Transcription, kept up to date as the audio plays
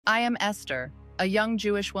I am Esther, a young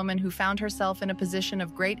Jewish woman who found herself in a position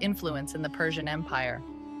of great influence in the Persian Empire.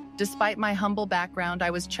 Despite my humble background,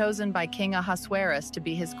 I was chosen by King Ahasuerus to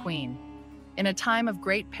be his queen. In a time of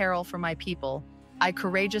great peril for my people, I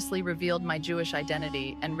courageously revealed my Jewish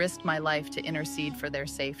identity and risked my life to intercede for their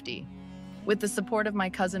safety. With the support of my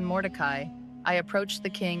cousin Mordecai, I approached the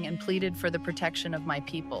king and pleaded for the protection of my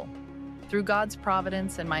people. Through God's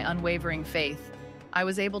providence and my unwavering faith, I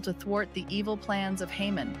was able to thwart the evil plans of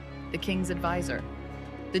Haman, the king's advisor.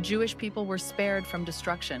 The Jewish people were spared from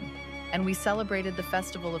destruction, and we celebrated the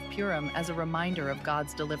festival of Purim as a reminder of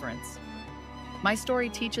God's deliverance. My story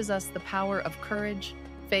teaches us the power of courage,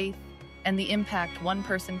 faith, and the impact one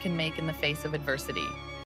person can make in the face of adversity.